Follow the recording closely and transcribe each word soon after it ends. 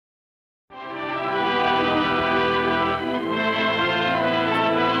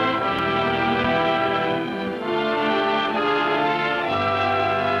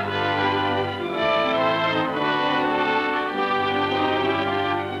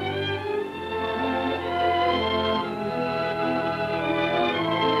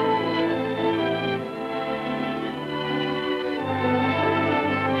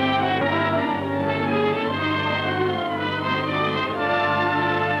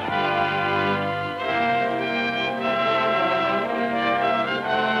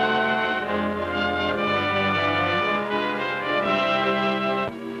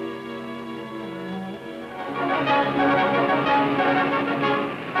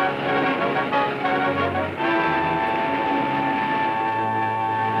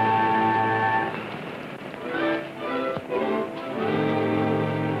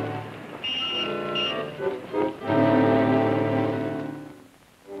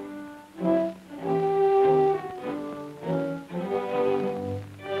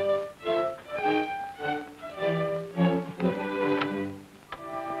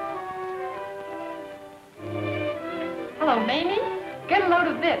Get a load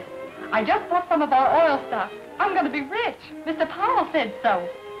of this. I just bought some of our oil stock. I'm going to be rich. Mr. Powell said so.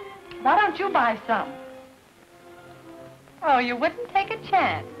 Why don't you buy some? Oh, you wouldn't take a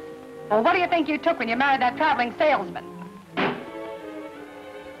chance. Well, what do you think you took when you married that traveling salesman?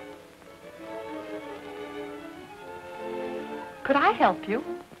 Could I help you?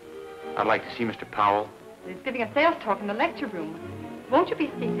 I'd like to see Mr. Powell. He's giving a sales talk in the lecture room. Won't you be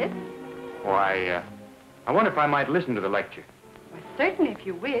seated? Why, I wonder if I might listen to the lecture. Well, certainly, if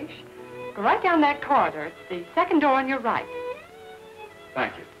you wish. Go right down that corridor. It's the second door on your right.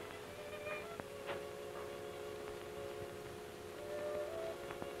 Thank you.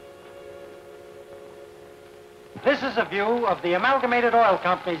 This is a view of the Amalgamated Oil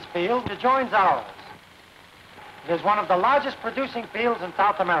Company's field that joins ours. It is one of the largest producing fields in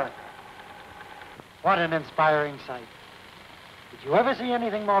South America. What an inspiring sight. Did you ever see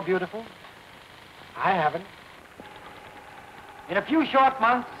anything more beautiful? I haven't. In a few short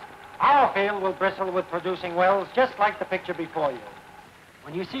months, our field will bristle with producing wells just like the picture before you.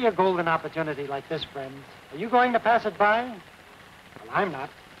 When you see a golden opportunity like this, friends, are you going to pass it by? Well, I'm not.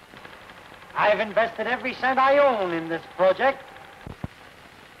 I've invested every cent I own in this project.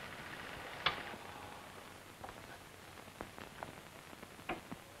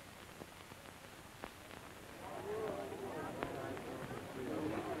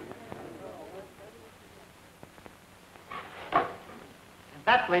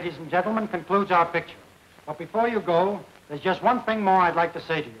 That, ladies and gentlemen, concludes our picture. But before you go, there's just one thing more I'd like to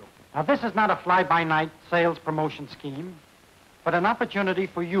say to you. Now, this is not a fly-by-night sales promotion scheme, but an opportunity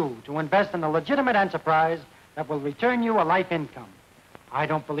for you to invest in a legitimate enterprise that will return you a life income. I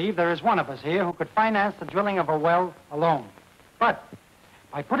don't believe there is one of us here who could finance the drilling of a well alone. But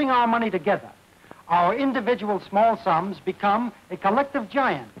by putting our money together, our individual small sums become a collective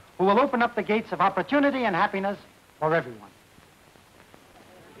giant who will open up the gates of opportunity and happiness for everyone.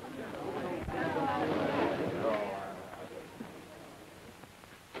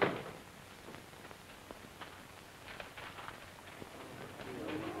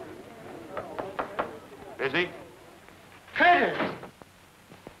 Busy? Curtis!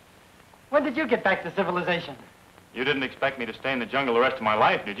 When did you get back to civilization? You didn't expect me to stay in the jungle the rest of my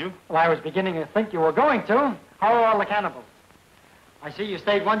life, did you? Well, I was beginning to think you were going to. How are all the cannibals? I see you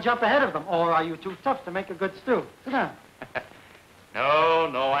stayed one jump ahead of them, or are you too tough to make a good stew? Sit down.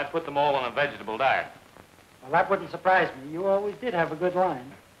 No, I put them all on a vegetable diet. Well, that wouldn't surprise me. You always did have a good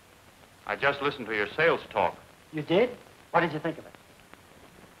line. I just listened to your sales talk. You did? What did you think of it?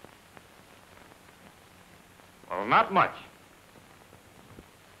 Well, not much.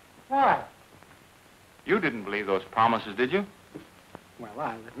 Why? You didn't believe those promises, did you? Well,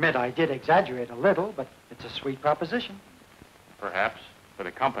 I'll admit I did exaggerate a little, but it's a sweet proposition. Perhaps, for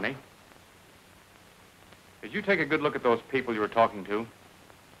the company. Did you take a good look at those people you were talking to?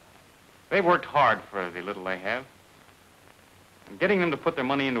 They've worked hard for the little they have. And getting them to put their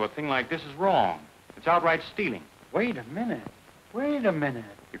money into a thing like this is wrong. It's outright stealing. Wait a minute. Wait a minute.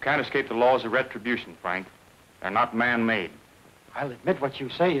 You can't escape the laws of retribution, Frank. They're not man-made. I'll admit what you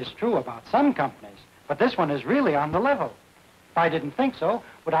say is true about some companies, but this one is really on the level. If I didn't think so,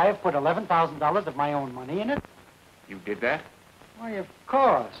 would I have put $11,000 of my own money in it? You did that? Why, of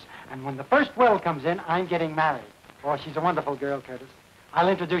course. And when the first well comes in, I'm getting married. Oh, she's a wonderful girl, Curtis. I'll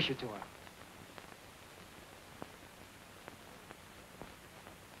introduce you to her.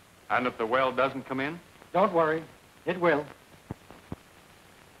 And if the well doesn't come in? Don't worry. It will.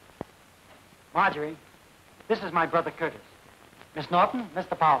 Marjorie, this is my brother Curtis. Miss Norton,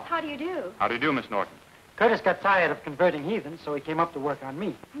 Mr. Powell. How do you do? How do you do, Miss Norton? Curtis got tired of converting heathens, so he came up to work on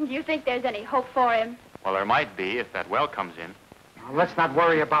me. Do you think there's any hope for him? Well, there might be if that well comes in. Now, let's not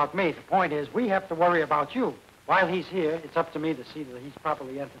worry about me. The point is, we have to worry about you. While he's here, it's up to me to see that he's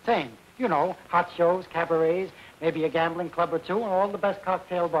properly entertained. You know, hot shows, cabarets, maybe a gambling club or two, and all the best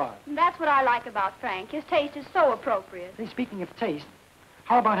cocktail bars. That's what I like about Frank. His taste is so appropriate. Hey, speaking of taste,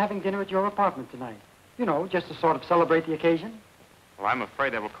 how about having dinner at your apartment tonight? You know, just to sort of celebrate the occasion. Well, I'm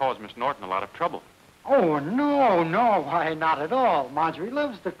afraid that will cause Miss Norton a lot of trouble. Oh, no, why, not at all. Marjorie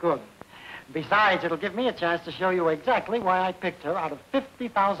loves to cook. Besides, it'll give me a chance to show you exactly why I picked her out of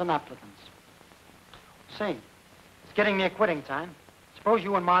 50,000 applicants. Say, it's getting near quitting time. Suppose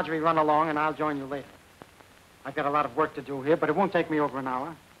you and Marjorie run along and I'll join you later. I've got a lot of work to do here, but it won't take me over an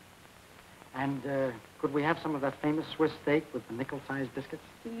hour. And, could we have some of that famous Swiss steak with the nickel-sized biscuits?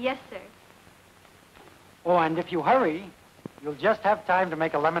 Yes, sir. Oh, and if you hurry, you'll just have time to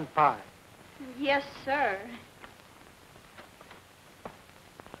make a lemon pie. Yes, sir.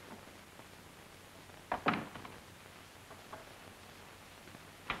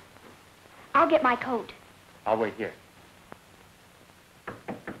 I'll get my coat. I'll wait here.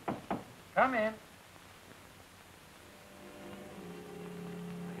 Come in.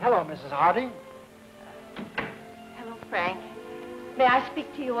 Hello, Mrs. Harding. Hello, Frank. May I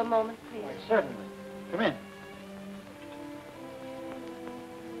speak to you a moment, please? Why, certainly. Come in.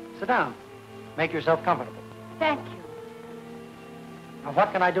 Sit down. Make yourself comfortable. Thank you. Now,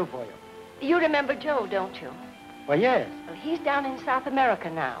 what can I do for you? You remember Joe, don't you? Well, yes. Well, he's down in South America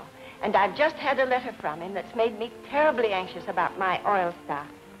now, and I've just had a letter from him that's made me terribly anxious about my oil stock.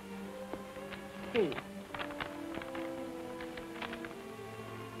 See.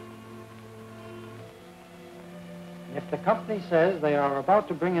 If the company says they are about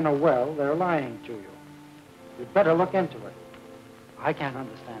to bring in a well, they're lying to you. You'd better look into it. I can't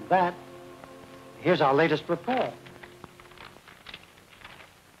understand that. Here's our latest report.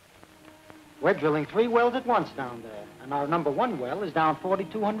 We're drilling 3 wells at once down there, and our number 1 well is down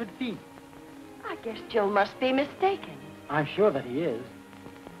 4,200 feet. I guess Joe must be mistaken. I'm sure that he is.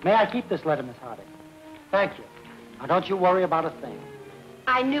 May I keep this letter, Miss Harding? Thank you. Now, don't you worry about a thing.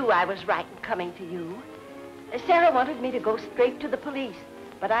 I knew I was right in coming to you. Sarah wanted me to go straight to the police,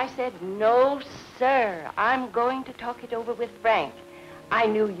 but I said, no, sir. I'm going to talk it over with Frank. I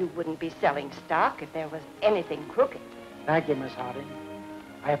knew you wouldn't be selling stock if there was anything crooked. Thank you, Miss Harding.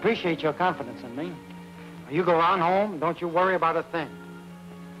 I appreciate your confidence in me. Now, you go on home, and don't you worry about a thing.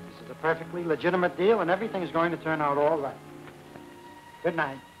 This is a perfectly legitimate deal, and everything's going to turn out all right. Good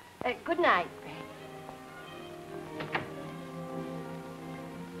night. Good night, Frank.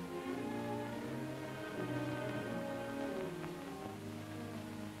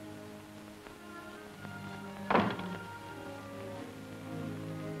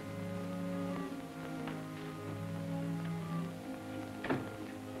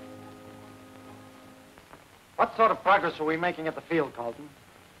 What sort of progress are we making at the field, Carlton?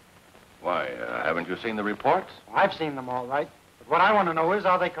 Why, haven't you seen the reports? I've seen them all right. But what I want to know is,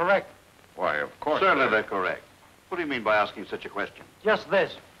 are they correct? Why, of course. Certainly they're correct. What do you mean by asking such a question? Just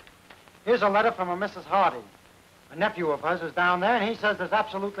this. Here's a letter from a Mrs. Harding. A nephew of hers is down there, and he says there's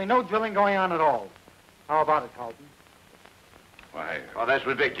absolutely no drilling going on at all. How about it, Carlton? Why, Oh, that's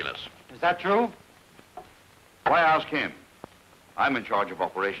ridiculous. Is that true? Why ask him? I'm in charge of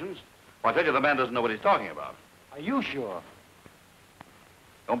operations. Well, I tell you, the man doesn't know what he's talking about. Are you sure?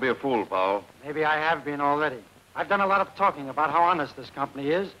 Don't be a fool, Powell. Maybe I have been already. I've done a lot of talking about how honest this company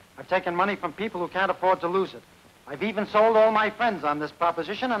is. I've taken money from people who can't afford to lose it. I've even sold all my friends on this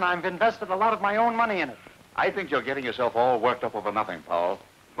proposition, and I've invested a lot of my own money in it. I think you're getting yourself all worked up over nothing, Powell.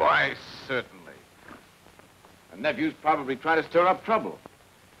 why, certainly. The nephew's probably trying to stir up trouble.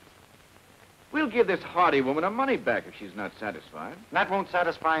 We'll give this Hardy woman her money back if she's not satisfied. That won't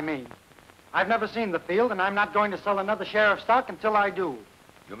satisfy me. I've never seen the field, and I'm not going to sell another share of stock until I do.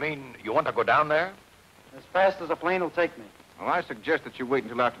 You mean you want to go down there? As fast as a plane will take me. Well, I suggest that you wait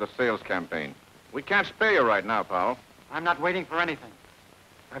until after the sales campaign. We can't spare you right now, Powell. I'm not waiting for anything.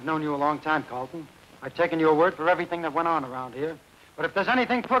 I've known you a long time, Carlton. I've taken your word for everything that went on around here. But if there's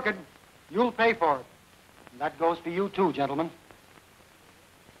anything crooked, you'll pay for it. And that goes for you, too, gentlemen.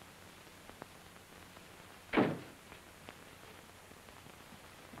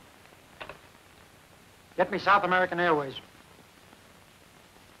 Get me South American Airways.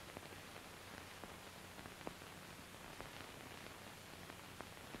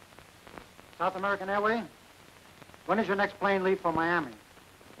 South American Airway? When is your next plane leave for Miami?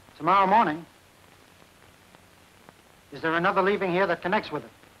 Tomorrow morning. Is there another leaving here that connects with it?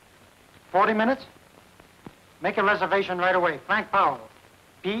 40 minutes? Make a reservation right away. Frank Powell.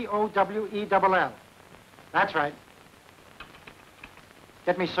 P-O-W-E-L-L. That's right.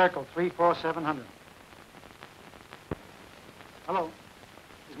 Get me Circle 34700. Hello.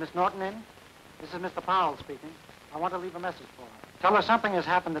 Is Miss Norton in? This is Mr. Powell speaking. I want to leave a message for her. Tell her something has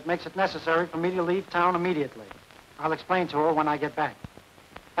happened that makes it necessary for me to leave town immediately. I'll explain to her when I get back.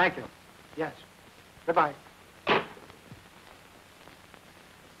 Thank you. Yes. Goodbye.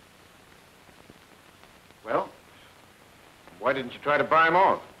 Well, why didn't you try to buy him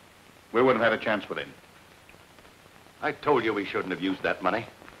off? We wouldn't have had a chance with him. I told you we shouldn't have used that money.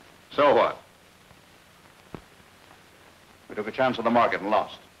 So what? We took a chance on the market and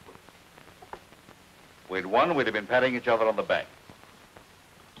lost. If we'd won, we'd have been patting each other on the back.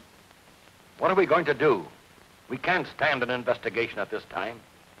 What are we going to do? We can't stand an investigation at this time.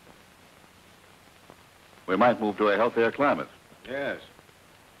 We might move to a healthier climate. Yes.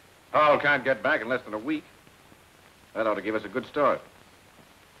 Powell can't get back in less than a week. That ought to give us a good start.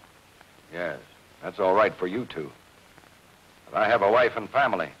 Yes, that's all right for you two. But I have a wife and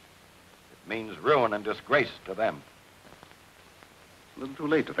family. It means ruin and disgrace to them. A little too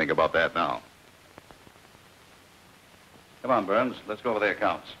late to think about that now. Come on, Burns. Let's go over the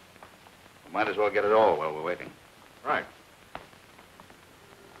accounts. Might as well get it all while we're waiting. Right.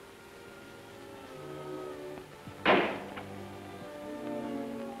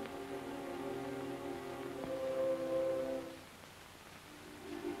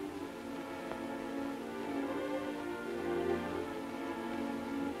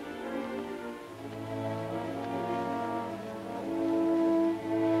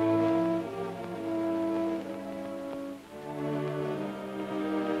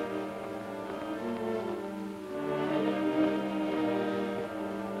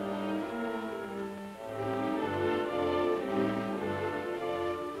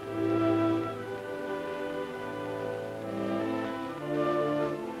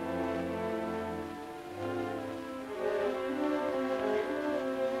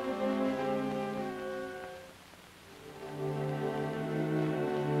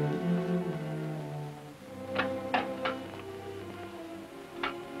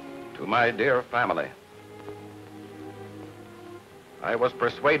 To my dear family, I was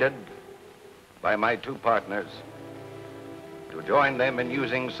persuaded by my two partners to join them in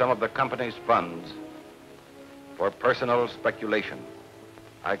using some of the company's funds for personal speculation.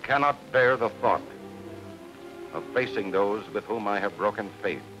 I cannot bear the thought of facing those with whom I have broken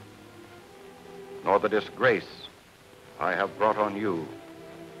faith, nor the disgrace I have brought on you,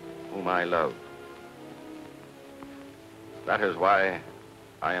 whom I love. That is why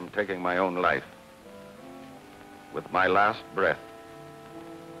I am taking my own life. With my last breath,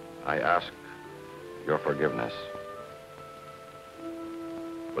 I ask your forgiveness.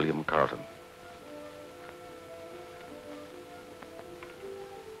 William Carlton.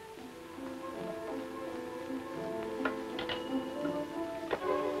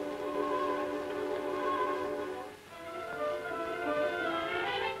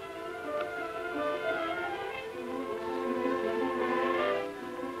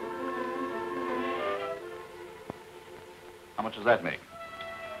 How much does that make?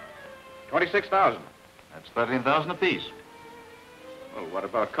 26,000. That's 13,000 apiece. Well, what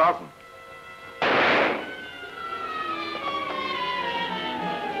about Carlton?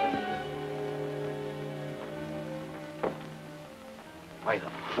 Why, the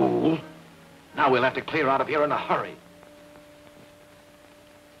fool. Now we'll have to clear out of here in a hurry.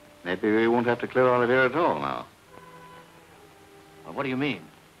 Maybe we won't have to clear out of here at all now. Well, what do you mean?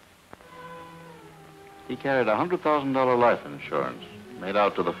 He carried a $100,000 life insurance made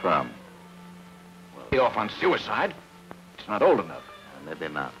out to the firm. Well, be off on suicide. It's not old enough. Maybe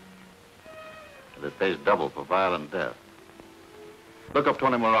not. But it pays double for violent death. Look up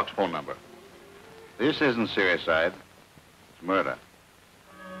Tony Marock's phone number. This isn't suicide. It's murder.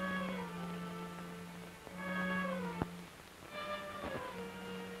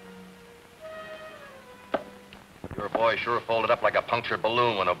 Your boy sure folded up like a punctured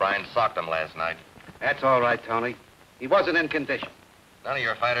balloon when O'Brien socked him last night. That's all right, Tony. He wasn't in condition. None of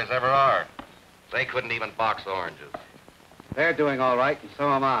your fighters ever are. They couldn't even box oranges. They're doing all right, and so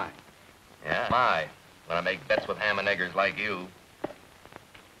am I. Yeah, my. When I make bets with ham and eggers like you.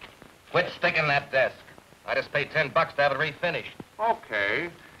 Quit sticking that desk. I just paid $10 to have it refinished. Okay.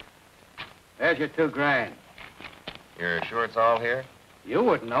 There's your $2,000. You're sure it's all here? You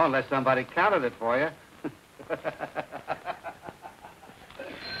wouldn't know unless somebody counted it for you.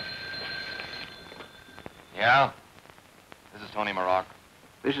 Yeah? This is Tony Marock.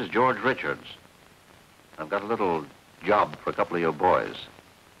 This is George Richards. I've got a little job for a couple of your boys.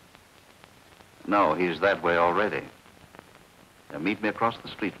 No, he's that way already. Now, meet me across the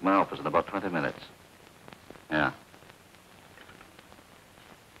street from my office in about 20 minutes. Yeah.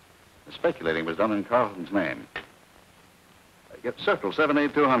 The speculating was done in Carlton's name. Get Circle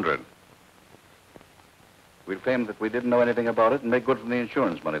 78200. We'll claim that we didn't know anything about it and make good from the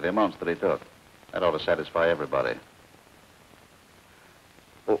insurance money, the amounts that he took. That ought to satisfy everybody.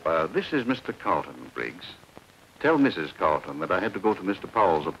 Oh, this is Mr. Carlton, Briggs. Tell Mrs. Carlton that I had to go to Mr.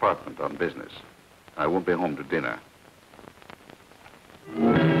 Powell's apartment on business. I won't be home to dinner.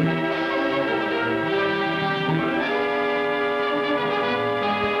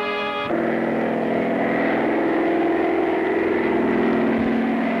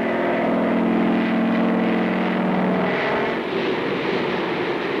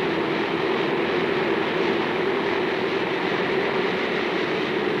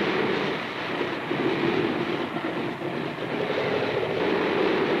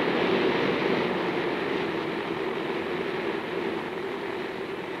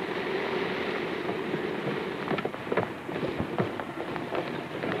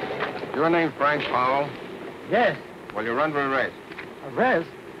 Your name Frank Powell? Yes. Well, you're under arrest Arrest?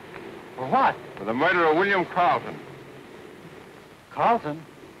 For what? for the murder of William Carlton. Carlton?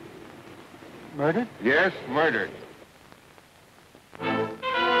 Murdered? Yes, murdered.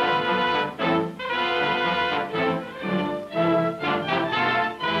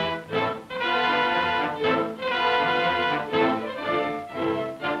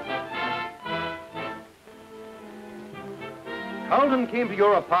 Carlton came to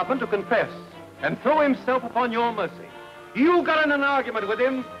your apartment to confess and throw himself upon your mercy. You got in an argument with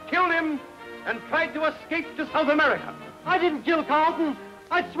him, killed him, and tried to escape to South America. I didn't kill Carlton.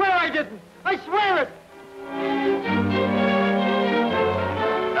 I swear I didn't. I swear it.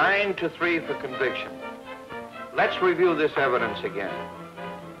 9-3 for conviction. Let's review this evidence again.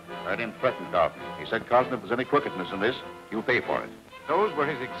 I didn't threaten Carlton. He said, Carlton, if there's any crookedness in this, you'll pay for it. Those were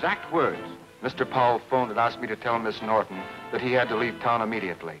his exact words. Mr. Powell phoned and asked me to tell Miss Norton that he had to leave town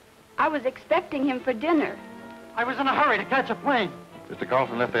immediately. I was expecting him for dinner. I was in a hurry to catch a plane. Mr.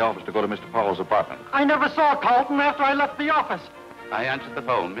 Carlton left the office to go to Mr. Powell's apartment. I never saw Carlton after I left the office. I answered the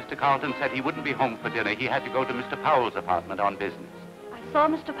phone. Mr. Carlton said he wouldn't be home for dinner. He had to go to Mr. Powell's apartment on business. I saw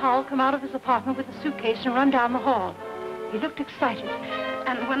Mr. Powell come out of his apartment with a suitcase and run down the hall. He looked excited.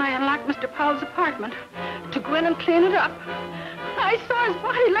 And when I unlocked Mr. Powell's apartment to go in and clean it up, I saw his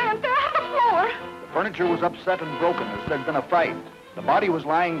body laying there on the floor. The furniture was upset and broken as there'd been a fight. The body was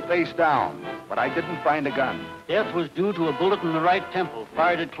lying face down, but I didn't find a gun. Death was due to a bullet in the right temple,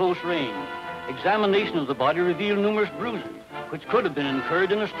 fired at close range. Examination of the body revealed numerous bruises, which could have been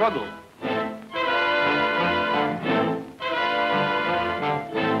incurred in a struggle.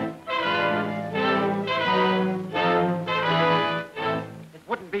 It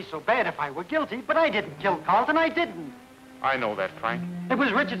wouldn't be so bad if I were guilty, but I didn't kill Carlton. I didn't. I know that, Frank. It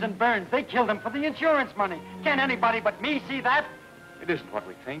was Richards and Burns. They killed him for the insurance money. Can anybody but me see that? It isn't what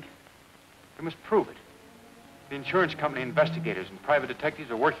we think. We must prove it. The insurance company investigators and private detectives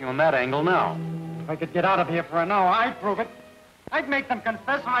are working on that angle now. If I could get out of here for an hour, I'd prove it. I'd make them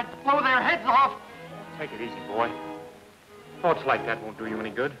confess or I'd blow their heads off. Take it easy, boy. Thoughts like that won't do you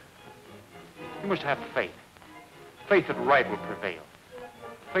any good. You must have faith. Faith that right will prevail.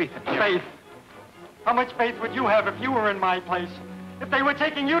 Faith in him. Faith? How much faith would you have if you were in my place? If they were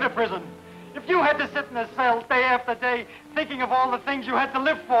taking you to prison? If you had to sit in a cell day after day thinking of all the things you had to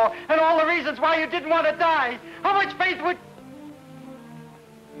live for and all the reasons why you didn't want to die, how much faith would...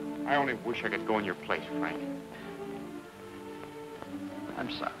 I only wish I could go in your place, Frank. I'm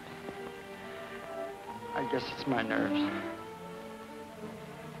sorry. I guess it's my nerves.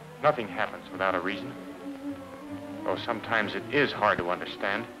 Nothing happens without a reason. Though sometimes it is hard to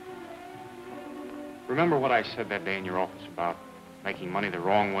understand. Remember what I said that day in your office about making money the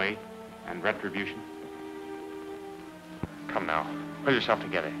wrong way and retribution? Come now, pull yourself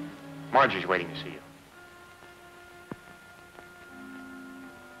together. Margie's waiting to see you.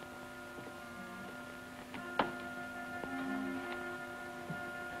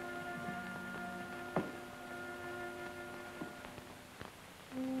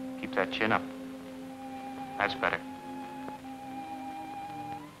 Keep that chin up. That's better.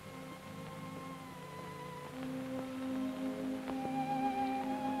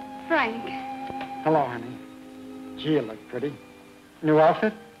 Frank. Hello, honey. Gee, you look pretty. New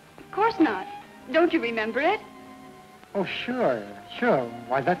outfit? Of course not. Don't you remember it? Oh, sure.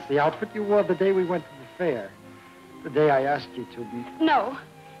 Why, that's the outfit you wore the day we went to the fair. The day I asked you to be... No.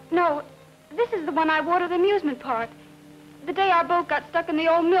 This is the one I wore to the amusement park. The day our boat got stuck in the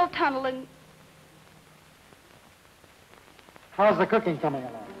old mill tunnel and... How's the cooking coming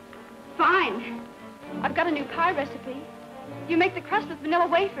along? Fine. I've got a new pie recipe. You make the crust with vanilla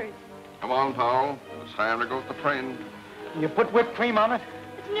wafers. Come on, Powell. It's time to go to the train. You put whipped cream on it?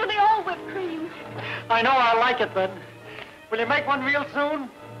 It's nearly all whipped cream. I know I like it, then. Will you make one real soon?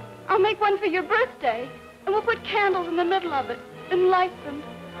 I'll make one for your birthday, and we'll put candles in the middle of it and light them.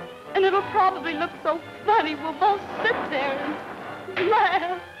 And it'll probably look so funny we'll both sit there and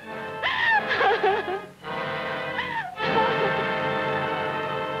laugh.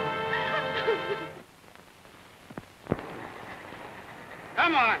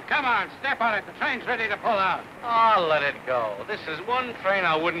 Come on, step on it. The train's ready to pull out. Oh, let it go. This is one train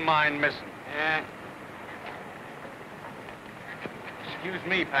I wouldn't mind missing. Yeah. Excuse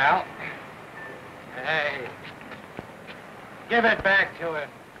me, pal. Hey. Give it back to her.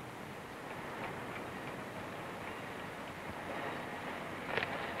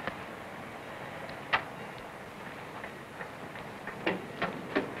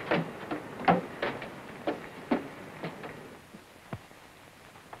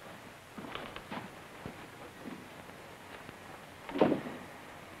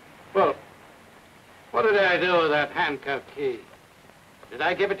 Well, what did I do with that handcuff key? Did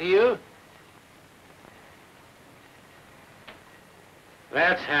I give it to you?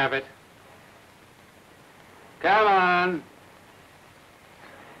 Let's have it. Come on.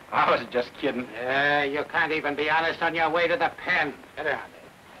 I was just kidding. You can't even be honest on your way to the pen. Get around there.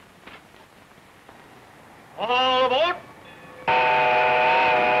 All aboard!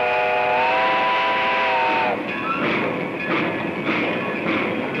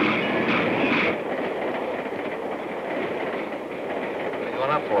 What are you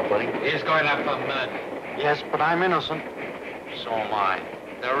going up for, buddy? He's going up for mud. Yes, but I'm innocent. So am I.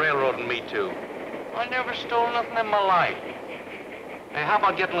 They're railroading me, too. I never stole nothing in my life. Hey, how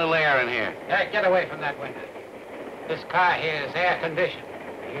about getting a little air in here? Hey, get away from that window. This car here is air conditioned.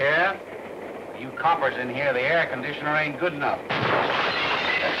 Yeah? You coppers in here, the air conditioner ain't good enough.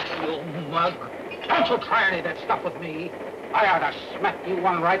 You mug. Don't you try any of that stuff with me. I ought to smack you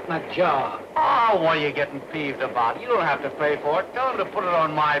one right in the jaw. Oh, what are you getting peeved about? You don't have to pay for it. Tell them to put it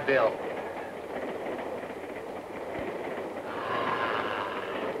on my bill.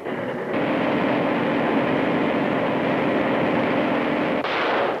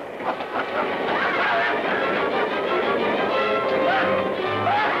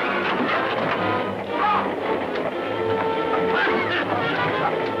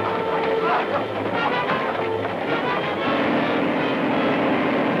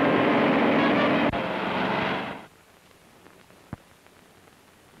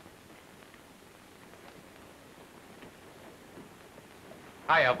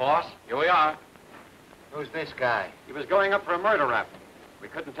 Hiya, boss. Here we are. Who's this guy? He was going up for a murder rap. We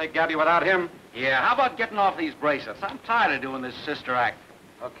couldn't take Gabby without him. Yeah, how about getting off these bracelets? I'm tired of doing this sister act.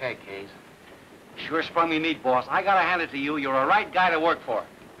 Okay, Keys. Sure sprung me neat, boss. I gotta hand it to you. You're a right guy to work for.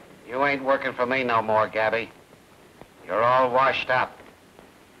 You ain't working for me no more, Gabby. You're all washed up.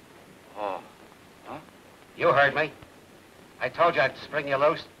 Oh. Huh? You heard me. I told you I'd spring you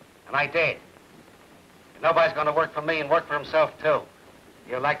loose, and I did. And nobody's gonna work for me and work for himself, too.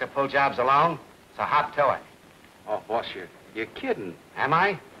 You like to pull jobs alone, so hop to it. Oh, boss, you're kidding. Am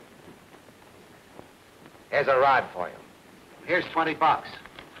I? Here's a rod for you. Here's $20.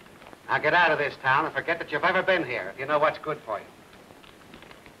 Now get out of this town and forget that you've ever been here, if you know what's good for you.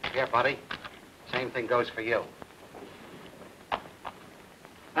 Here, buddy. Same thing goes for you.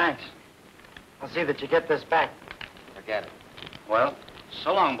 Thanks. I'll see that you get this back. Forget it. Well,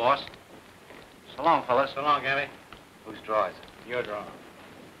 so long, boss. So long, fellas. So long, Gabby. Whose draw is it? Your draw.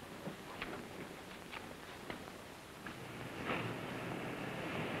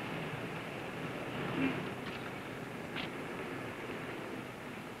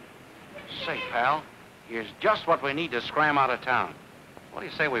 Say, pal, here's just what we need to scram out of town. What do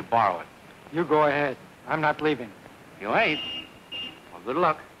you say we borrow it? You go ahead. I'm not leaving. You ain't? Well, good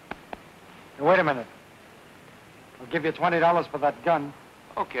luck. Now, wait a minute. I'll give you $20 for that gun.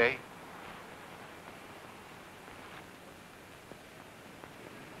 Okay.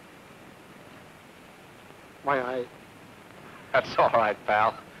 Why, That's all right,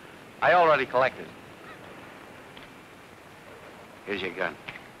 pal. I already collected. Here's your gun.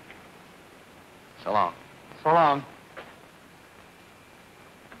 So long. So long.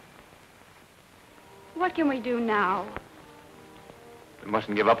 What can we do now? We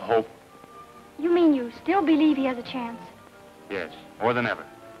mustn't give up hope. You mean you still believe he has a chance? Yes, more than ever.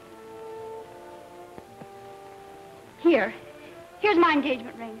 Here. Here's my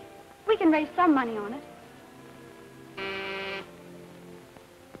engagement ring. We can raise some money on it.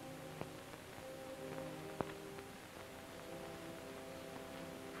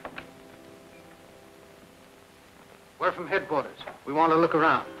 We're from headquarters. We want to look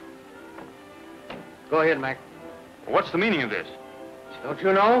around. Go ahead, Mac. Well, what's the meaning of this? Don't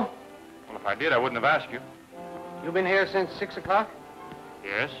you know? Well, if I did, I wouldn't have asked you. You've been here since 6 o'clock?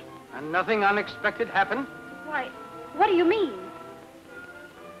 Yes? And nothing unexpected happened? Why, what do you mean?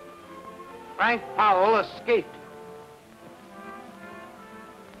 Frank Powell escaped.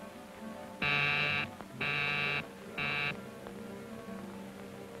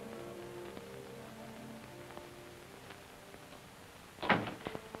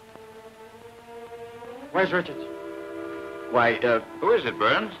 Where's Richards? Why, who is it,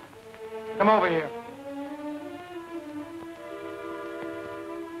 Burns? Come over here.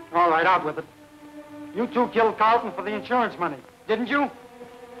 All right, out with it. You two killed Carlton for the insurance money, didn't you?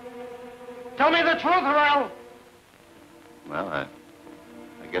 Tell me the truth, or I'll... Well, I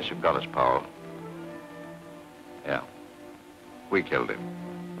guess you've got us, Powell. Yeah. We killed him.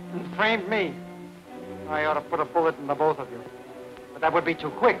 And framed me. I ought to put a bullet in the both of you. But that would be too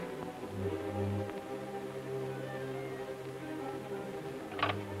quick.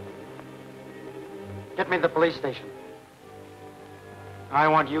 Get me to the police station. I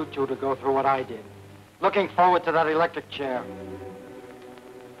want you two to go through what I did. Looking forward to that electric chair.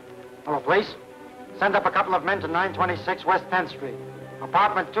 Hello, police? Send up a couple of men to 926 West 10th Street.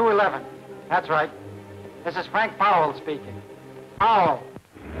 Apartment 211. That's right. This is Frank Powell speaking. Powell.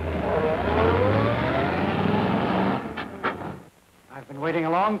 I've been waiting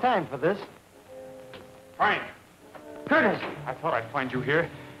a long time for this. Frank! Curtis! I thought I'd find you here.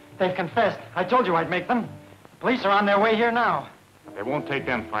 They've confessed. I told you I'd make them. Police are on their way here now. They won't take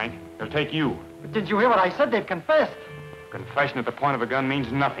them, Frank. They'll take you. But did you hear what I said? They've confessed. Confession at the point of a gun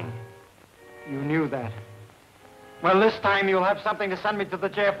means nothing. You knew that. Well, this time you'll have something to send me to the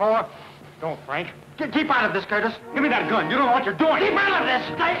jail for. Don't, Frank. Keep out of this, Curtis. Give me that gun. You don't know what you're doing. Keep out of this.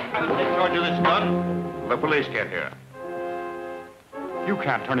 They showed you this gun? The police get here. You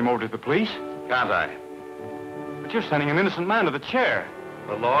can't turn him over to the police. Can't I? But you're sending an innocent man to the chair.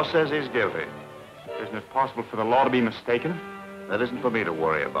 The law says he's guilty. Isn't it possible for the law to be mistaken? That isn't for me to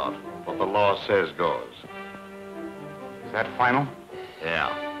worry about. What the law says goes. Is that final?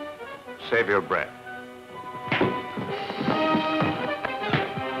 Yeah. Save your breath.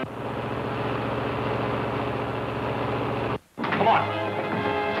 Come on.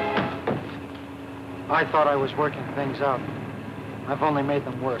 I thought I was working things out. I've only made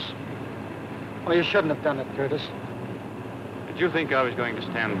them worse. Well, you shouldn't have done it, Curtis. Did you think I was going to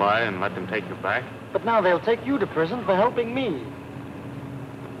stand by and let them take you back? But now they'll take you to prison for helping me.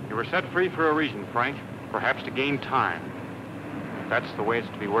 You were set free for a reason, Frank. Perhaps to gain time. If that's the way it's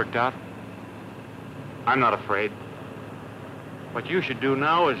to be worked out, I'm not afraid. What you should do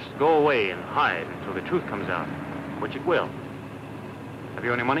now is go away and hide until the truth comes out, which it will. Have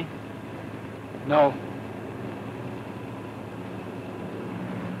you any money? No.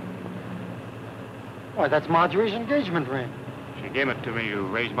 Why, that's Marjorie's engagement ring. She gave it to me to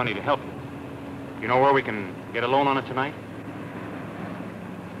raise money to help you. You know where we can get a loan on it tonight?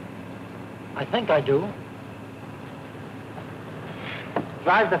 I think I do.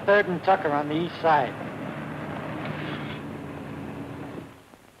 Drive the 3rd and Tucker on the east side.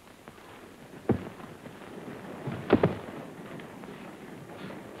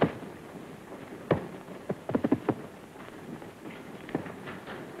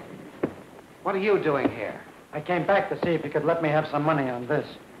 What are you doing here? I came back to see if you could let me have some money on this.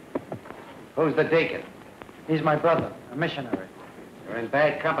 Who's the deacon? He's my brother, a missionary. You're in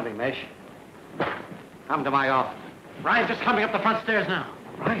bad company, Mish. Come to my office. Ryan's just coming up the front stairs now.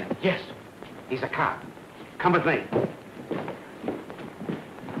 Ryan? Yes. He's a cop. Come with me.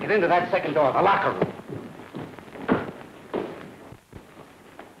 Get into that second door, the locker room.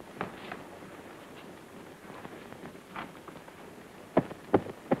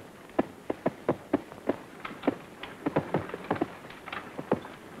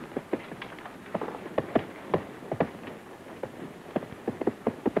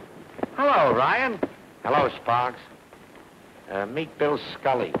 Hello, Ryan. Hello, Sparks. Meet Bill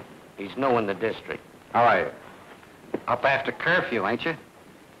Scully. He's new in the district. How are you? Up after curfew, ain't you?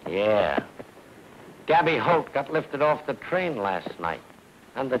 Yeah. Gabby Holt got lifted off the train last night.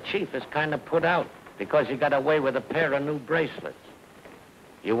 And the chief is kind of put out because he got away with a pair of new bracelets.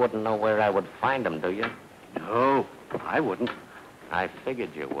 You wouldn't know where I would find them, do you? No, I wouldn't. I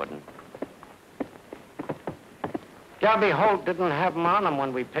figured you wouldn't. Gabby Holt didn't have them on him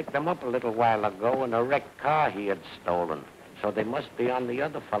when we picked them up a little while ago in a wrecked car he had stolen. So they must be on the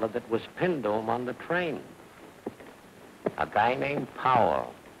other fella that was pinned to him on the train. A guy named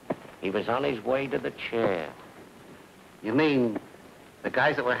Powell. He was on his way to the chair. You mean the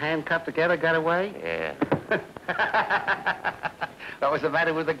guys that were handcuffed together got away? Yeah. What was the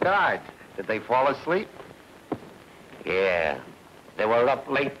matter with the guards? Did they fall asleep? Yeah. They were up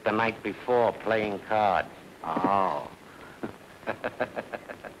late the night before playing cards. Oh.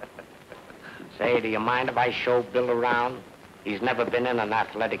 Say, do you mind if I show Bill around? He's never been in an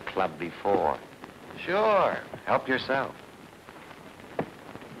athletic club before. Sure. Help yourself.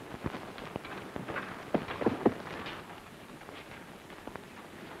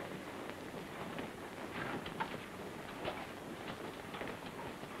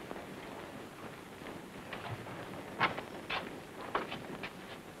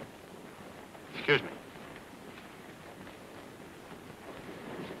 Excuse me.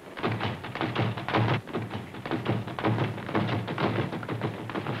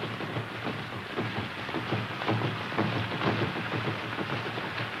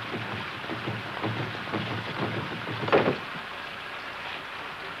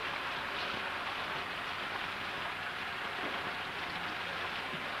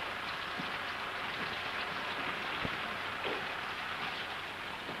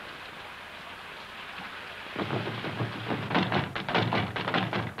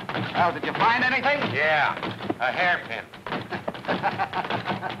 Well, did you find anything? Yeah, a hairpin.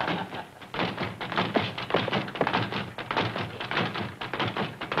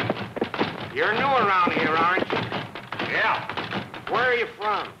 You're new around here, aren't you? Yeah. Where are you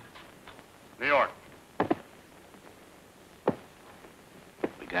from? New York.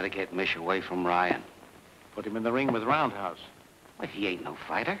 We gotta get Mish away from Ryan. Put him in the ring with Roundhouse. Well, he ain't no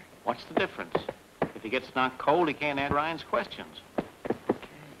fighter. What's the difference? If he gets knocked cold, he can't answer Ryan's questions.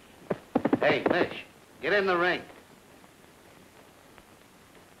 Hey, Mish, get in the ring.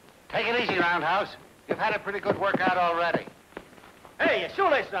 Take it easy, Roundhouse. You've had a pretty good workout already. Hey, your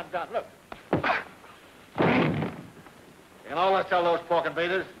shoelaces undone. Look. You know, let's tell those pork and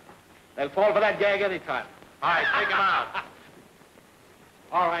beaters. They'll fall for that gag any time. All right, take them out.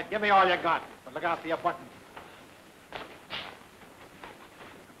 All right, give me all you got, but look out for your buttons.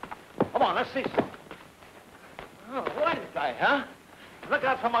 Come on, let's see some. Oh, what is guy, huh? Look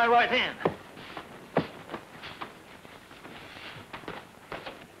out for my right hand.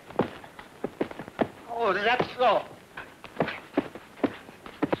 Oh, is that so?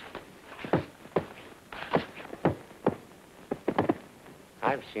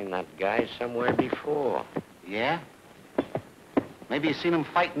 I've seen that guy somewhere before. Yeah? Maybe you've seen him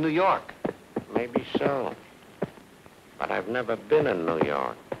fight in New York. Maybe so. But I've never been in New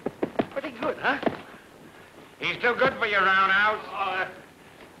York. Pretty good, huh? He's too good for you, Roundhouse.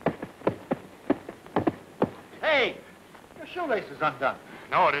 Hey, your shoelace is undone.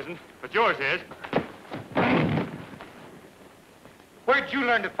 No, it isn't, but yours is. Where'd you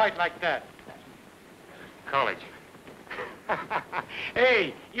learn to fight like that? College.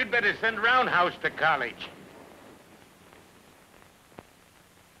 Hey, you'd better send Roundhouse to college.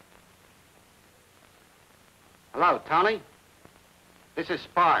 Hello, Tony. This is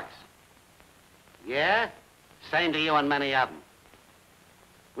Sparks. Yeah? Same to you and many of them.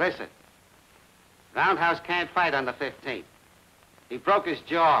 Listen, Roundhouse can't fight on the 15th. He broke his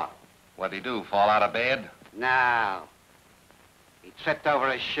jaw. What'd he do, fall out of bed? No. He tripped over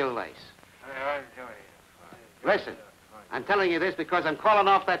his shoelace. Listen, I'm telling you this because I'm calling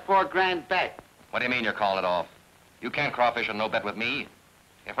off that $4,000 bet. What do you mean you're calling it off? You can't crawfish on no bet with me.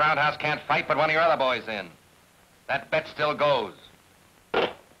 If Roundhouse can't fight, put one of your other boys in. That bet still goes.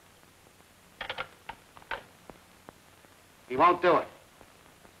 He won't do it.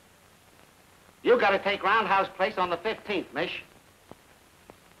 You got to take Roundhouse place on the 15th, Mish.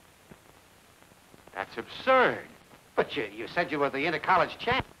 That's absurd. But you said you were the inter-college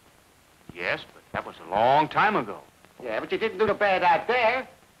champ. Yes, but that was a long time ago. Yeah, but you didn't do the bad out there.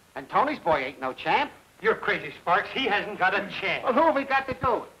 And Tony's boy ain't no champ. You're crazy, Sparks. He hasn't got a chance. Well, who have we got to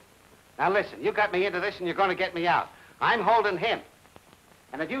do it? Now, listen, you got me into this and you're going to get me out. I'm holding him.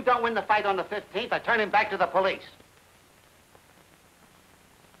 And if you don't win the fight on the 15th, I turn him back to the police.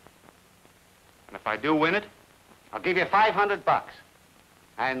 And if I do win it? I'll give you $500.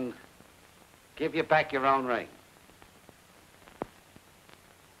 And give you back your own ring.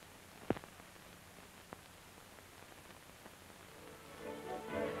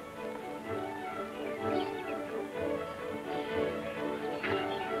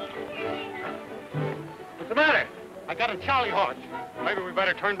 What's the matter? I got a Charlie horse. Maybe we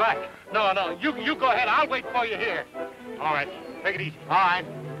better turn back. No, you go ahead. I'll wait for you here. All right, take it easy. All right.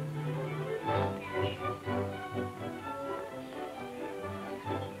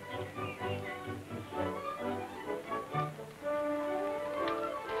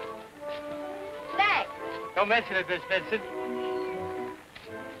 Thanks. Don't mention it, Miss Vincent.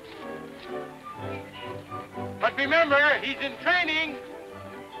 But remember, he's in training.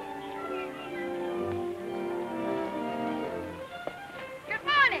 Good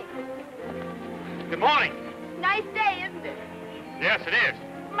morning. Good morning. Nice day, isn't it? Yes, it is.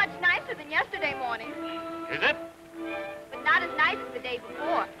 Much nicer than yesterday morning. Is it? But not as nice as the day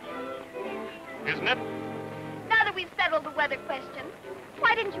before. Isn't it? Now that we've settled the weather question,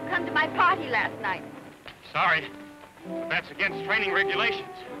 why didn't you come to my party last night? Sorry, but that's against training regulations.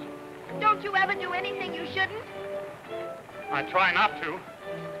 Don't you ever do anything you shouldn't? I try not to.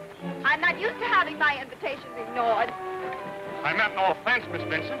 I'm not used to having my invitations ignored. I meant no offense, Miss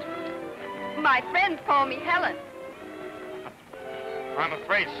Vincent. My friends call me Helen. I'm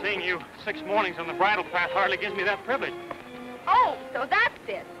afraid seeing you 6 mornings on the bridle path hardly gives me that privilege. Oh, so that's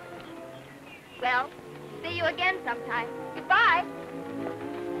it. Well, see you again sometime. Goodbye.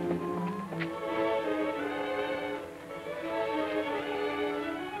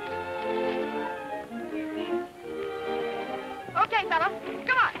 Okay, fella,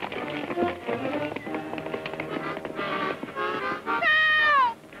 come on.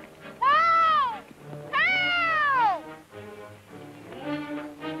 Help! Whoa! Help!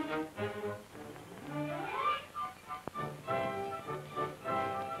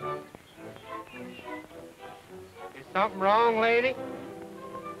 Is something wrong, lady?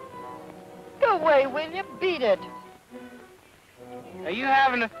 Go away, will you? Beat it. Are you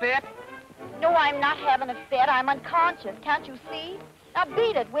having a fit? No, I'm not having a fit. I'm unconscious. Can't you see? Now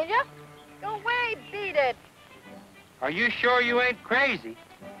beat it, will you? Go away, beat it. Are you sure you ain't crazy?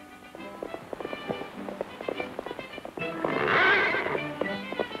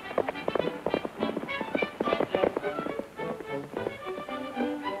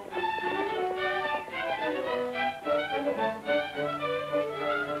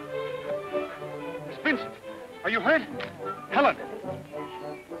 Miss Vincent, are you hurt? Helen.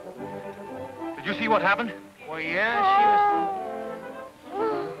 Did you see what happened? Well, yeah,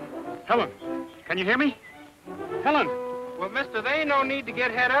 Helen, can you hear me? Helen! Well, mister, there ain't no need to get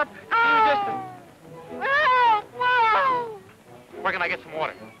head up. Where can I get some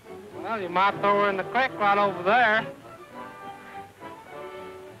water? Well, you might throw her in the creek right over there.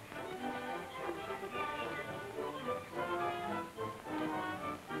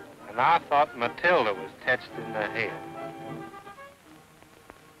 And I thought Matilda was touched in the head.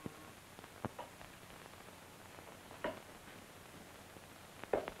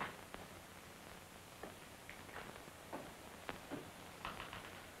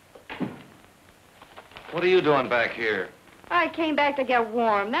 What are you doing back here? I came back to get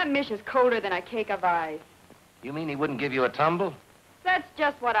warm. That mish is colder than a cake of ice. You mean he wouldn't give you a tumble? That's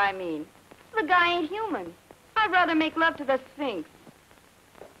just what I mean. The guy ain't human. I'd rather make love to the Sphinx.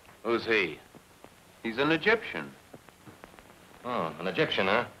 Who's he? He's an Egyptian. Oh, an Egyptian,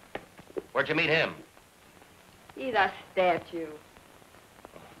 huh? Where'd you meet him? He's a statue.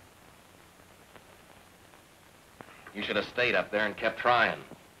 You should have stayed up there and kept trying.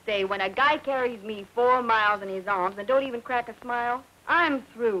 Say, when a guy carries me 4 miles in his arms and don't even crack a smile, I'm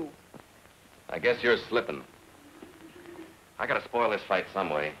through. I guess you're slipping. I gotta spoil this fight some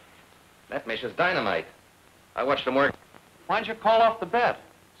way. That mish is dynamite. I watched him work. Why'd you call off the bet?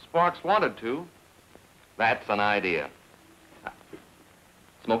 Sparks wanted to. That's an idea.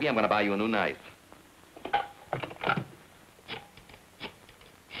 Smokey, I'm gonna buy you a new knife.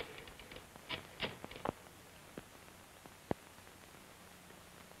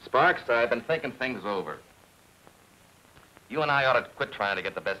 Sparks, I've been thinking things over. You and I ought to quit trying to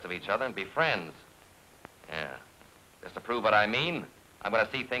get the best of each other and be friends. Yeah. Just to prove what I mean, I'm going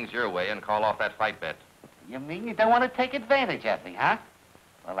to see things your way and call off that fight bet. You mean you don't want to take advantage of me, huh?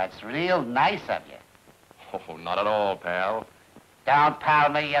 Well, that's real nice of you. Oh, not at all, pal. Don't pal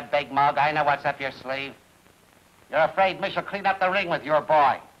me, you big mug. I know what's up your sleeve. You're afraid Mish will clean up the ring with your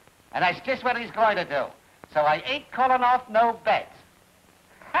boy. And that's just what he's going to do. So I ain't calling off no bets.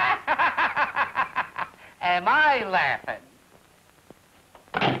 Am I laughing?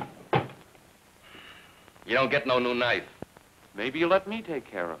 You don't get no new knife. Maybe you let me take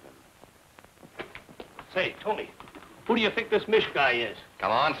care of him. Say, Tony, who do you think this Mish guy is?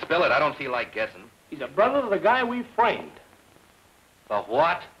 Come on, spill it. I don't feel like guessing. He's a brother of the guy we framed. The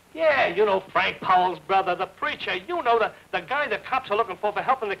what? Yeah, you know Frank Powell's brother, the preacher. You know, the guy the cops are looking for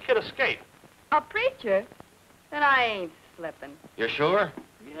helping the kid escape. A preacher? Then I ain't slipping. You're sure?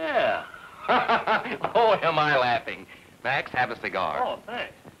 Yeah. Oh, am I laughing. Max, have a cigar. Oh,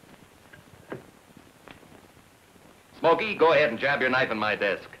 thanks. Smokey, go ahead and jab your knife in my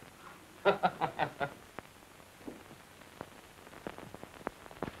desk.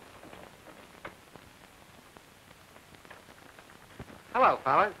 Hello,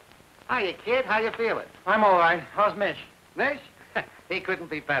 fellas. Hiya, kid. How you feeling? I'm all right. How's Mish? Mish? He couldn't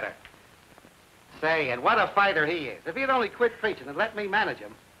be better. Say, and what a fighter he is. If he'd only quit preaching and let me manage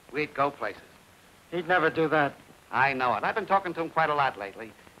him, we'd go places. He'd never do that. I know it. I've been talking to him quite a lot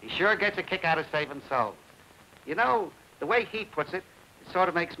lately. He sure gets a kick out of saving souls. You know, the way he puts it, it sort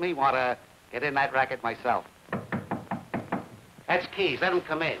of makes me want to get in that racket myself. That's Keys. Let him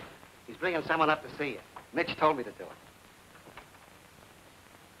come in. He's bringing someone up to see you. Mitch told me to do it.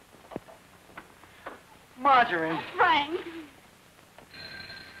 Marjorie. Frank.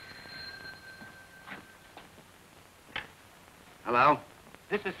 Hello?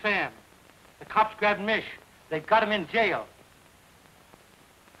 This is Sam. The cops grabbed Mish. They've got him in jail.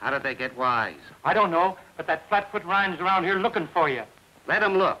 How did they get wise? I don't know, but that flatfoot Ryan's around here looking for you. Let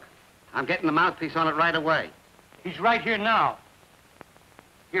him look. I'm getting the mouthpiece on it right away. He's right here now.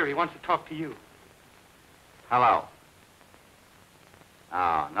 Here, he wants to talk to you. Hello.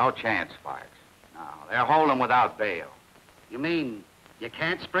 Oh, no chance, Sparks. No, they're holding without bail. You mean you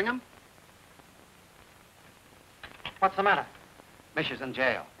can't spring him? What's the matter? Mish is in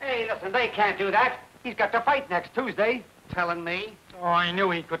jail. Hey, listen, they can't do that. He's got to fight next Tuesday. Telling me? Oh, I knew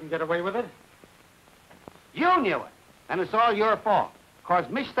he couldn't get away with it. You knew it. And it's all your fault. Because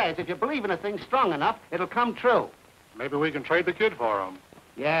Mish says if you believe in a thing strong enough, it'll come true. Maybe we can trade the kid for him.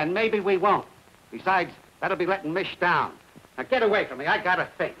 Yeah, and maybe we won't. Besides, that'll be letting Mish down. Now get away from me. I gotta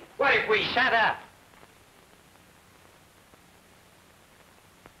think. What if we Shut up.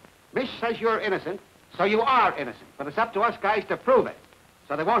 Mish says you're innocent, so you are innocent. But it's up to us guys to prove it.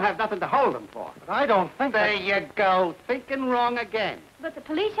 So they won't have nothing to hold them for. But I don't think There you go. Thinking wrong again. But the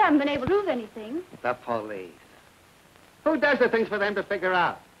police haven't been able to prove anything. The police. Who does the things for them to figure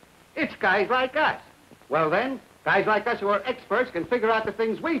out? It's guys like us. Well then, guys like us who are experts can figure out the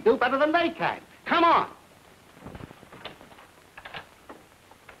things we do better than they can. Come on.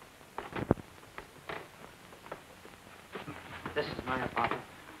 This is my apartment.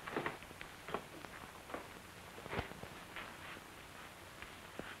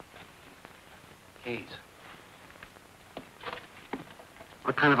 Keys.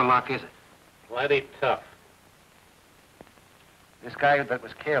 What kind of a lock is it? Plenty tough. This guy that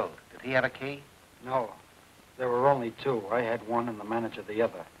was killed, did he have a key? No. There were only two. I had one and the manager the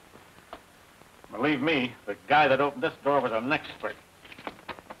other. Believe me, the guy that opened this door was an expert.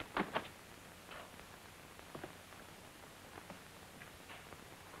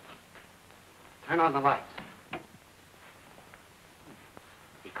 Turn on the lights.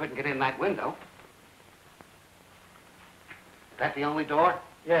 He couldn't get in that window. Is that the only door?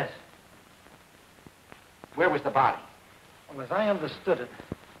 Yes. Where was the body? Well, as I understood it,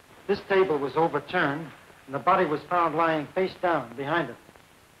 this table was overturned and the body was found lying face down behind it.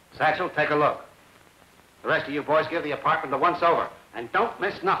 Satchel, take a look. The rest of you boys give the apartment a once-over. And don't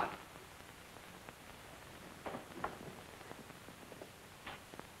miss nothing.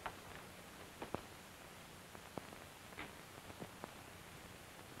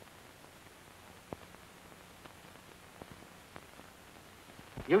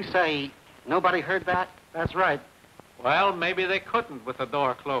 You say nobody heard that? That's right. Well, maybe they couldn't with the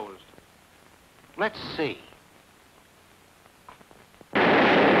door closed. Let's see.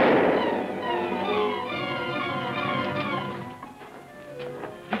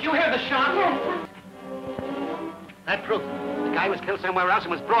 Did you hear the shot? Yes. That proves it. The guy was killed somewhere else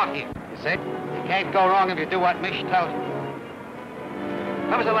and was brought here. You see? You can't go wrong if you do what Mish tells you.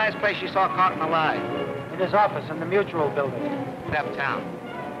 What was the last place you saw Carlton alive? In his office in the Mutual building. Uptown.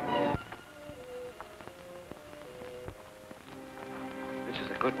 This is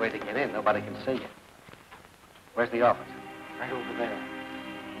a good way to get in. Nobody can see you. Where's the office? Right over there.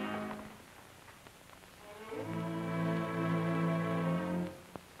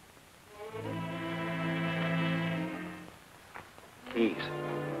 Keys.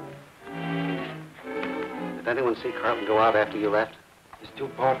 Did anyone see Carlton go out after you left? His two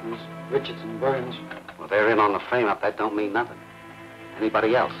partners, Richards and Burns. Well, they're in on the frame-up. That don't mean nothing.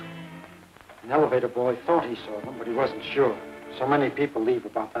 Anybody else? An elevator boy thought he saw them, but he wasn't sure. So many people leave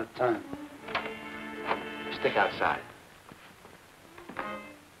about that time. Stick outside.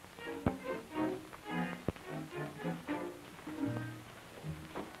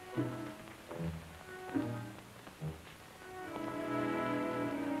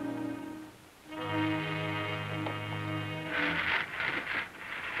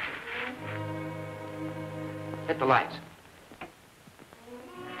 Hit the lights.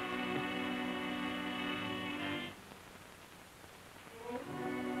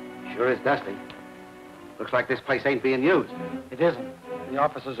 Sure is dusty. Looks like this place ain't being used. It isn't. The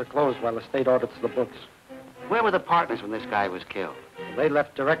offices are closed while the state audits the books. Where were the partners when this guy was killed? They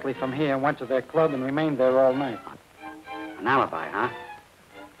left directly from here and went to their club and remained there all night. An alibi, huh?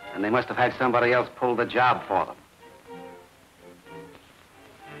 And they must have had somebody else pull the job for them.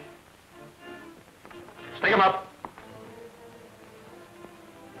 Stick him up.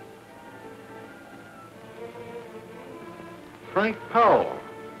 Frank Powell.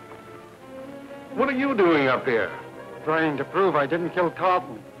 What are you doing up here? Trying to prove I didn't kill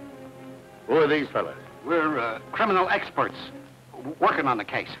Carlton. Who are these fellas? We're criminal experts working on the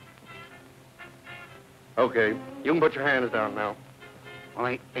case. Okay, you can put your hands down now.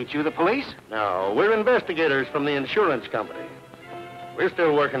 Well, ain't you the police? No, we're investigators from the insurance company. We're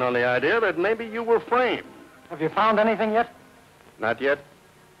still working on the idea that maybe you were framed. Have you found anything yet? Not yet.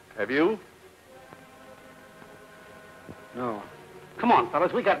 Have you? No. Come on,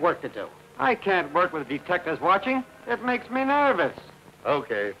 fellas, we got work to do. I can't work with detectives watching. It makes me nervous.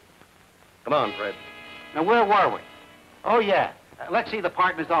 Okay. Come on, Fred. Now, where were we? Oh, yeah. Let's see the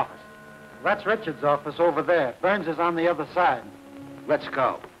partner's office. That's Richard's office over there. Burns is on the other side. Let's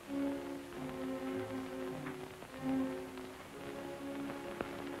go.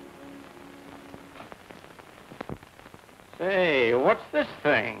 Say, what's this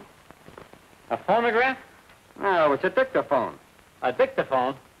thing? A phonograph? No, it's a dictaphone. A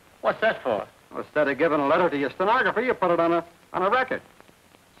dictaphone? What's that for? Well, instead of giving a letter to your stenographer, you put it on a record.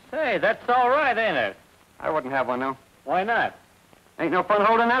 Say, that's all right, ain't it? I wouldn't have one, no. Why not? Ain't no fun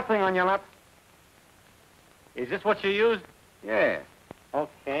holding that thing on your lap. Is this what you used? Yeah.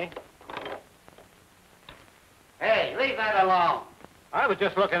 Okay. Hey, leave that alone. I was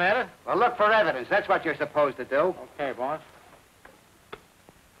just looking at it. Well, look for evidence. That's what you're supposed to do. Okay, boss.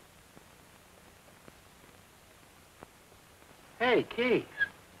 Hey, Keith,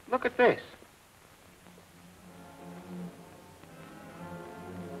 look at this.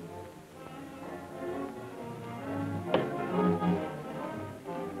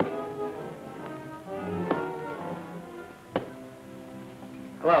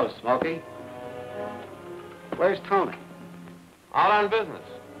 Hello, Smokey. Where's Tony? Out on business.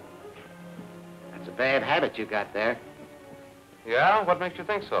 That's a bad habit you got there. Yeah? What makes you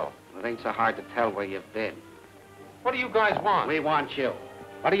think so? It ain't so hard to tell where you've been. What do you guys want? We want you.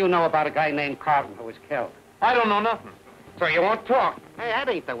 What do you know about a guy named Carlton who was killed? I don't know nothing. So you won't talk? Hey, that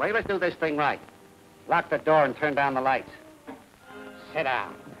ain't the way. Let's do this thing right. Lock the door and turn down the lights. Sit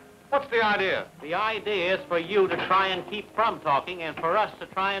down. What's the idea? The idea is for you to try and keep from talking and for us to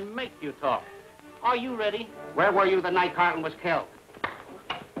try and make you talk. Are you ready? Where were you the night Carlton was killed?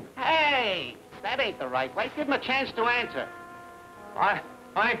 Hey, that ain't the right way. Give him a chance to answer. I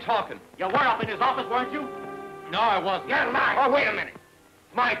ain't talking. You were up in his office, weren't you? No, I wasn't. You're lying. Oh, wait a minute.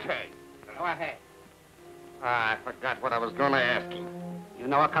 My turn. Go ahead. I forgot what I was going to ask him. You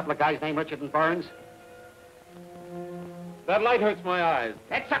know a couple of guys named Richard and Burns? That light hurts my eyes.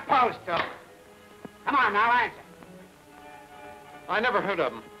 It's supposed to. Come on, now answer. I never heard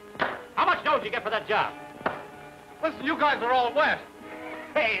of them. How much dough did you get for that job? Listen, you guys are all wet.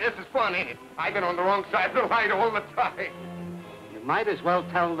 Hey, this is fun, ain't it? I've been on the wrong side of the light all the time. You might as well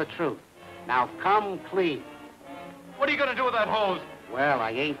tell the truth. Now come clean. What are you going to do with that hose? Well, I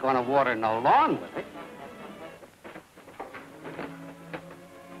ain't going to water no lawn with it.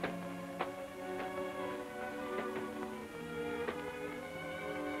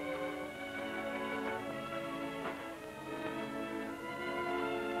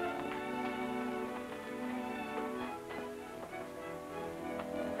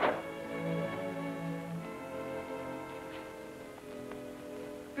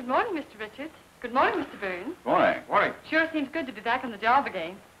 Good morning, Mr. Richards. Good morning, Mr. Burns. Morning. Morning. Sure seems good to be back on the job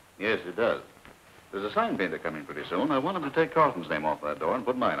again. Yes, it does. There's a sign painter coming pretty soon. I want him to take Carlton's name off that door and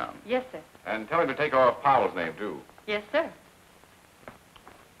put mine on. Yes, sir. And tell him to take off Powell's name, too. Yes, sir.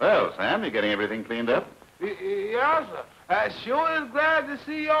 Well, Sam, you getting everything cleaned up? Yes, sir. I sure is glad to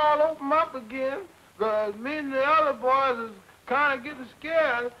see y'all open up again, because me and the other boys is kind of getting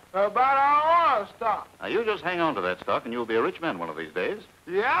scared about our oil stock. Now, you just hang on to that stock and you'll be a rich man one of these days.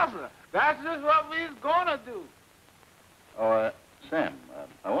 Yes, sir. That's just what we's gonna do. Oh, Sam,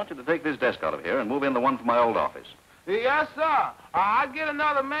 I want you to take this desk out of here and move in the one from my old office. Yes, sir. I'll get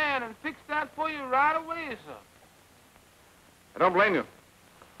another man and fix that for you right away, sir. I don't blame you.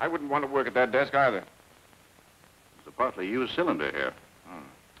 I wouldn't want to work at that desk either. There's a partly used cylinder here.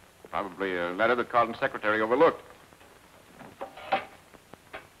 Probably a letter that Carlton's secretary overlooked.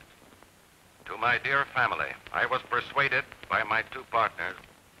 To my dear family, I was persuaded by my two partners.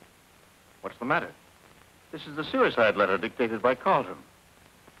 What's the matter? This is the suicide letter dictated by Carlton.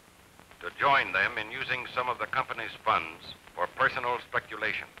 To join them in using some of the company's funds for personal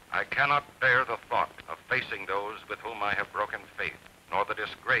speculation. I cannot bear the thought of facing those with whom I have broken faith, nor the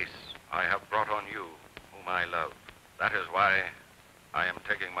disgrace I have brought on you, whom I love. That is why I am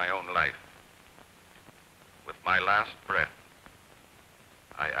taking my own life. With my last breath,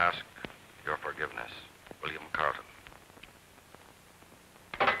 I ask your forgiveness, William Carlton.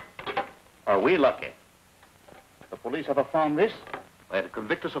 Are we lucky? The police ever found this? They had to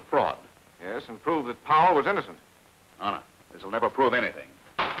convict us of fraud. Yes, and prove that Powell was innocent. No, this will never prove anything.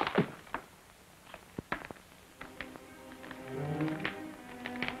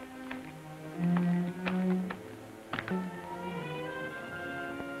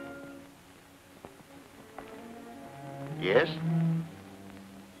 Yes?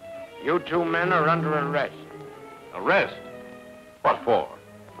 You two men are under arrest. Arrest? What for?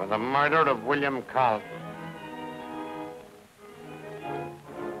 For the murder of William Carlton.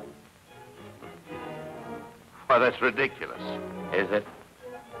 Why, that's ridiculous. Is it?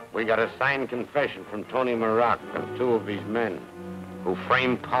 We got a signed confession from Tony Maroc of two of his men who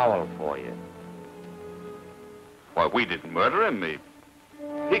framed Powell for you. Why, we didn't murder him.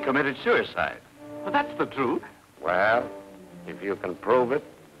 He committed suicide. Well, that's the truth. Well, if you can prove it,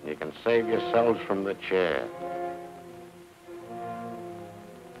 you can save yourselves from the chair.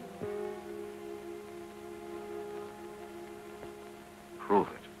 Prove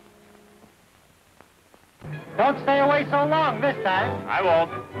it. Don't stay away so long this time. I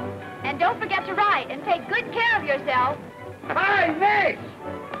won't. And don't forget to write and take good care of yourself. Hi, Nick!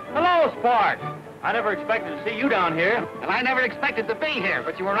 Hello, Sparks. I never expected to see you down here. And I never expected to be here,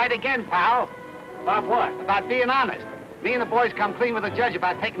 but you were right again, pal. About what? About being honest. Me and the boys come clean with the judge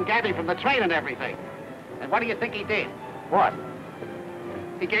about taking Gabby from the train and everything. And what do you think he did? What?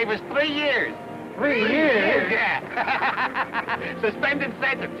 He gave us 3 years. 3 years? Yeah. Suspended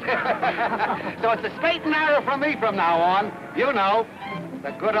sentence. So it's a straight and narrow from me from now on. You know,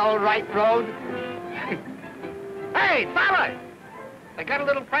 the good old right road. Hey, fella! I got a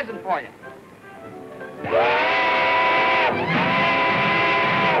little present for you.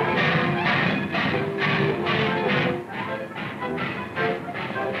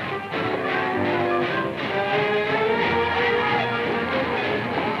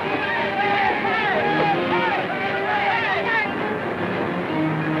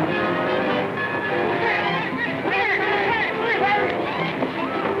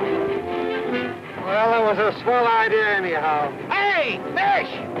 Well, it was a swell idea anyhow. Hey,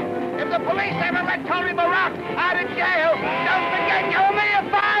 Fish! If the police ever let Tony Barak out of jail, don't forget you owe me a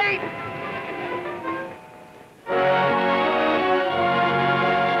fight!